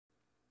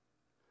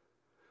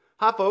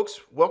Hi folks,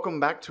 welcome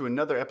back to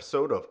another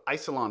episode of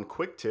Isilon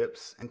Quick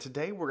Tips, and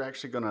today we're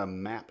actually going to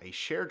map a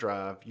share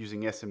drive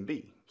using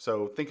SMB.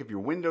 So think of your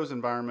Windows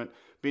environment,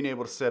 being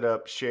able to set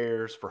up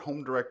shares for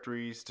home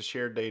directories to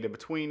share data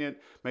between it,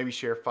 maybe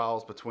share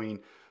files between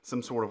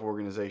some sort of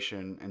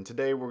organization, and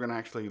today we're going to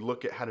actually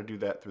look at how to do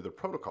that through the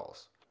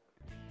protocols.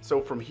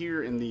 So from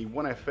here in the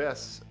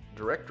OneFS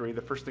directory,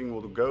 the first thing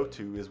we'll go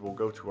to is we'll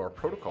go to our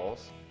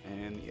protocols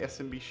and the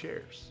SMB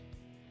Shares.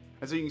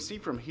 And so you can see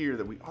from here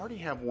that we already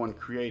have one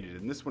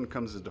created, and this one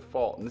comes as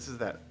default, and this is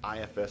that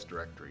IFS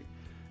directory.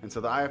 And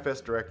so the IFS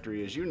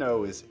directory, as you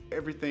know, is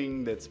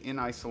everything that's in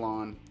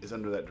Isilon is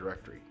under that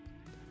directory.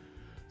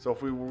 So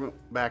if we went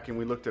back and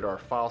we looked at our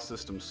file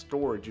system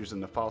storage using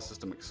the File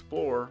System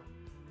Explorer,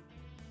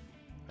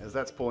 as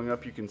that's pulling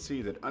up, you can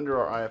see that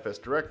under our IFS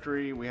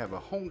directory, we have a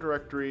home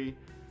directory,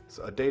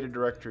 a data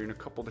directory, and a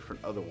couple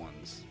different other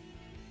ones.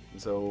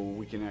 And so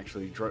we can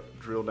actually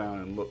drill down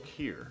and look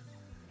here.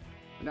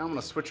 Now I'm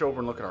going to switch over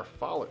and look at our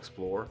File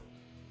Explorer,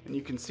 and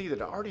you can see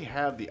that I already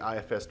have the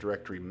IFS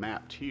directory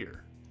mapped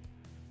here.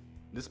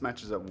 This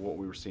matches up with what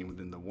we were seeing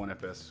within the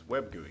OneFS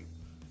web GUI.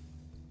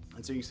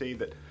 And so you can see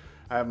that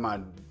I have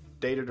my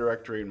data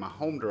directory and my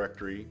home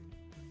directory,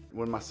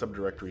 one of my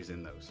subdirectories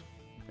in those.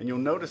 And you'll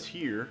notice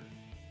here,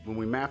 when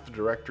we map the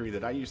directory,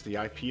 that I use the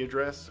IP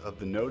address of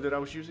the node that I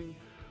was using,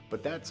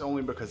 but that's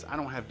only because I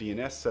don't have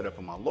DNS set up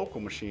on my local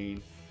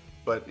machine.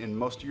 But in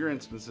most of your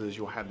instances,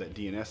 you'll have that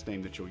DNS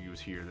name that you'll use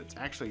here that's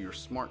actually your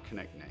Smart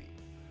Connect name.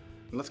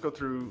 And let's go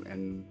through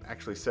and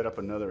actually set up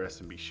another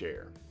SMB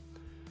share.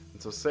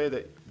 And so say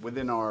that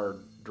within our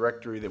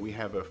directory that we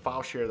have a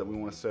file share that we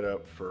want to set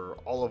up for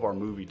all of our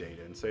movie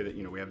data, and say that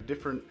we have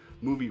different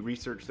movie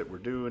research that we're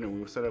doing, and we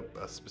will set up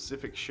a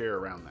specific share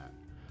around that.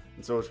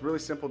 And so it's really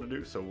simple to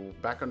do. So we'll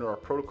back under our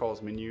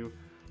protocols menu,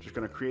 just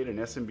going to create an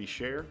SMB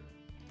share,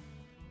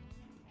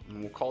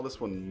 and we'll call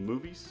this one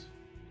movies.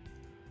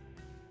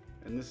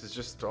 And this is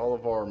just all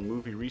of our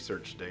movie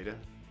research data.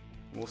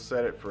 We'll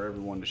set it for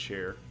everyone to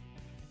share.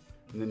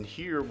 And then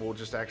here we'll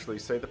just actually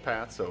say the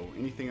path. So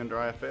anything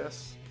under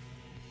IFS,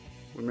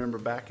 remember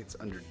back it's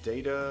under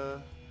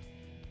data,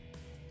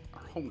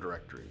 our home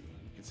directory.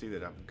 You can see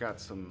that I've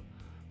got some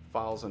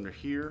files under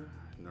here,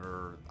 and there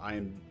are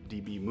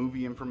IMDb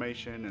movie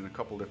information and a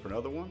couple different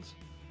other ones.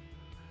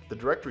 The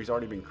directory's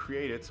already been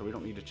created, so we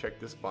don't need to check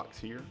this box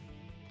here.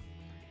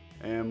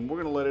 And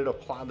we're going to let it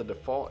apply the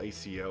default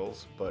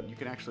ACLs, but you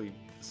can actually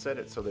set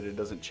it so that it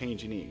doesn't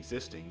change any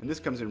existing. And this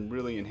comes in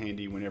really in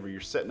handy whenever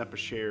you're setting up a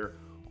share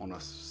on a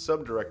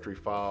subdirectory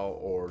file,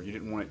 or you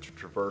didn't want it to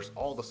traverse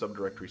all the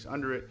subdirectories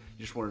under it,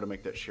 you just wanted to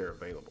make that share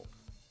available.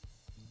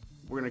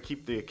 We're going to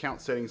keep the account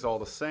settings all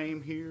the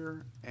same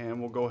here, and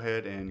we'll go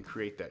ahead and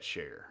create that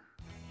share.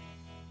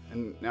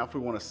 And now if we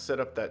want to set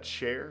up that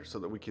share so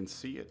that we can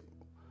see it,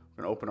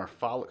 we're going to open our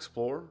File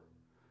Explorer.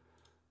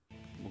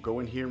 We'll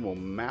go in here and we'll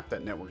map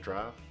that network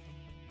drive.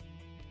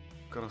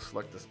 I'm going to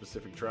select the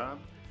specific drive.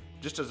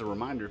 Just as a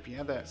reminder, if you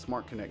have that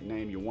Smart Connect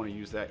name, you'll want to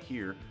use that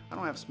here. I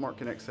don't have Smart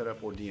Connect set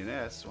up or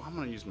DNS, so I'm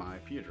going to use my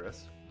IP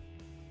address.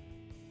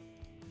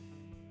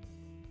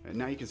 And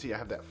now you can see I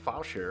have that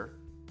file share.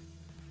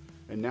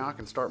 And now I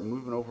can start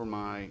moving over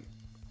my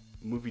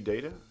movie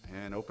data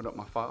and open up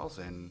my files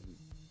and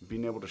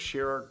being able to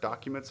share our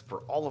documents for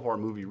all of our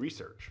movie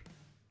research.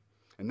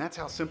 And that's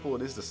how simple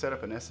it is to set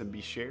up an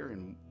SMB share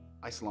in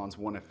Isilon's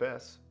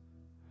OneFS.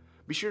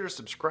 Be sure to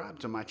subscribe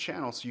to my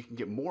channel so you can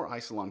get more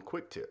Isilon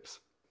quick tips.